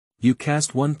You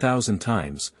cast 1,000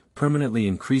 times, permanently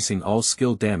increasing all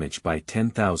skill damage by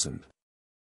 10,000.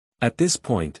 At this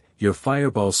point, your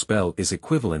fireball spell is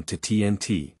equivalent to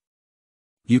TNT.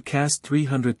 You cast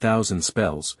 300,000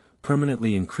 spells,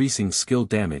 permanently increasing skill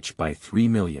damage by 3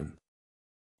 million.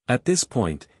 At this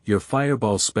point, your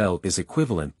fireball spell is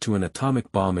equivalent to an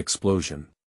atomic bomb explosion.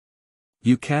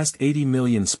 You cast 80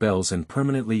 million spells and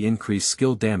permanently increase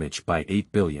skill damage by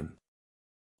 8 billion.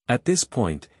 At this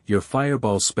point, your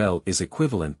fireball spell is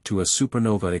equivalent to a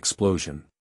supernova explosion.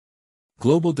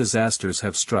 Global disasters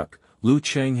have struck.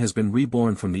 Cheng has been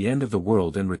reborn from the end of the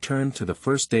world and returned to the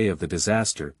first day of the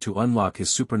disaster to unlock his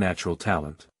supernatural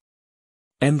talent.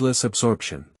 Endless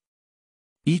absorption.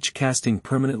 Each casting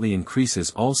permanently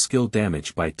increases all skill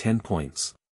damage by 10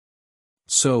 points.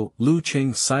 So,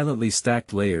 Cheng silently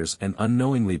stacked layers and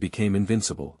unknowingly became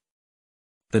invincible.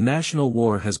 The national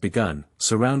war has begun,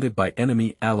 surrounded by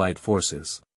enemy allied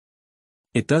forces.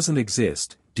 It doesn't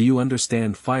exist. Do you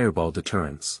understand fireball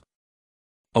deterrence?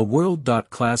 A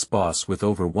world-class boss with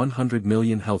over 100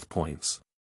 million health points.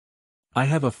 I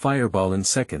have a fireball in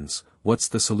seconds. What's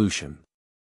the solution?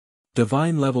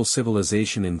 Divine-level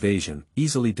civilization invasion,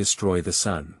 easily destroy the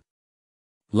sun.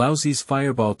 Laozi's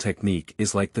fireball technique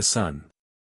is like the sun.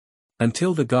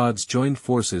 Until the gods joined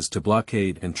forces to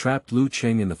blockade and trapped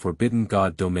Cheng in the forbidden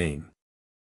god domain.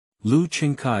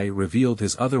 Chengkai revealed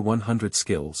his other 100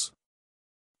 skills.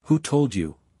 Who told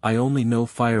you? I only know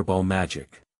fireball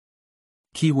magic.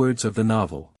 Keywords of the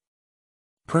novel.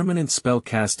 Permanent spell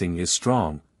casting is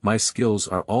strong. My skills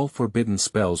are all forbidden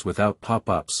spells without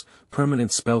pop-ups.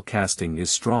 Permanent spell casting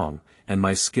is strong, and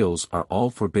my skills are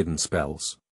all forbidden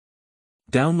spells.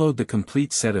 Download the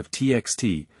complete set of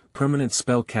TXT. Permanent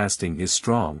spell casting is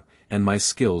strong, and my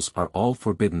skills are all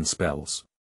forbidden spells.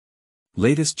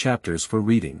 Latest chapters for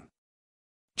reading.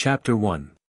 Chapter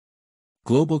 1.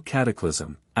 Global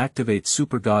Cataclysm, activate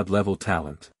Supergod level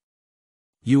talent.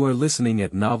 You are listening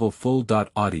at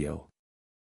novelfull.audio.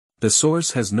 The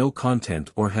source has no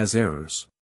content or has errors.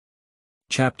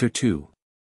 Chapter 2.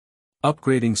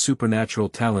 Upgrading supernatural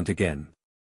talent again.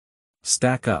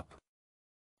 Stack up.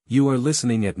 You are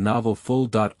listening at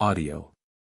novelfull.audio.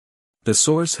 The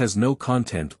source has no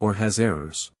content or has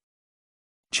errors.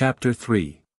 Chapter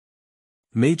 3.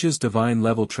 Mage's divine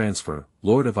level transfer,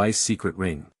 Lord of Ice secret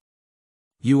ring.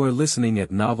 You are listening at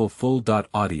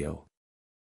novelfull.audio.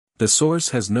 The source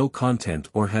has no content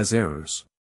or has errors.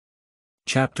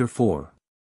 Chapter 4.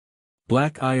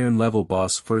 Black Iron level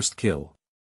boss first kill.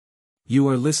 You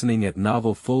are listening at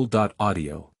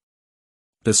novelfull.audio.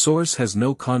 The source has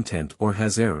no content or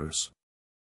has errors.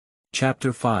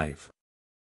 Chapter 5.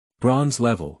 Bronze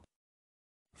level.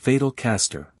 Fatal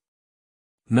caster.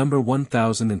 Number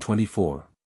 1024.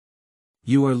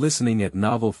 You are listening at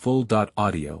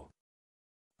novelfull.audio.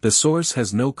 The source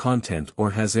has no content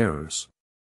or has errors.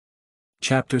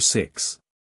 Chapter 6.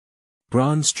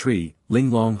 Bronze tree,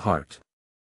 Linglong Heart.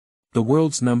 The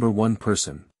world's number 1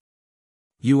 person.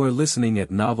 You are listening at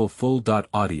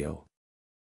novelfull.audio.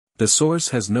 The source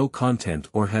has no content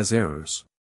or has errors.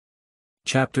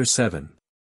 Chapter 7.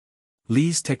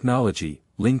 Lee's technology,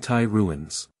 Lingtai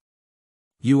ruins.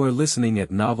 You are listening at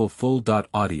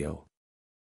novelfull.audio.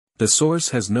 The source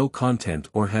has no content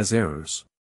or has errors.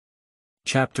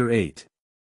 Chapter 8.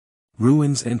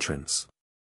 Ruins entrance.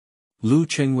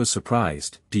 Cheng was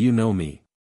surprised. Do you know me?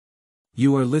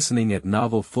 You are listening at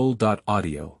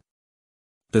novelfull.audio.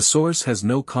 The source has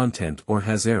no content or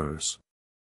has errors.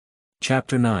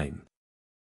 Chapter 9.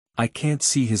 I can't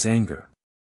see his anger.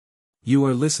 You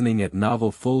are listening at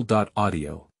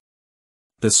novelfull.audio.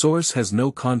 The source has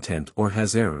no content or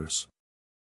has errors.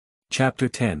 Chapter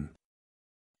 10.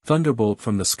 Thunderbolt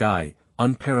from the sky,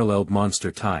 Unparalleled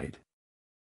Monster Tide.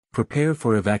 Prepare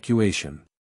for evacuation.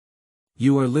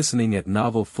 You are listening at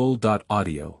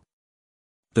novelfull.audio.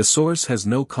 The source has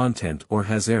no content or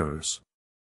has errors.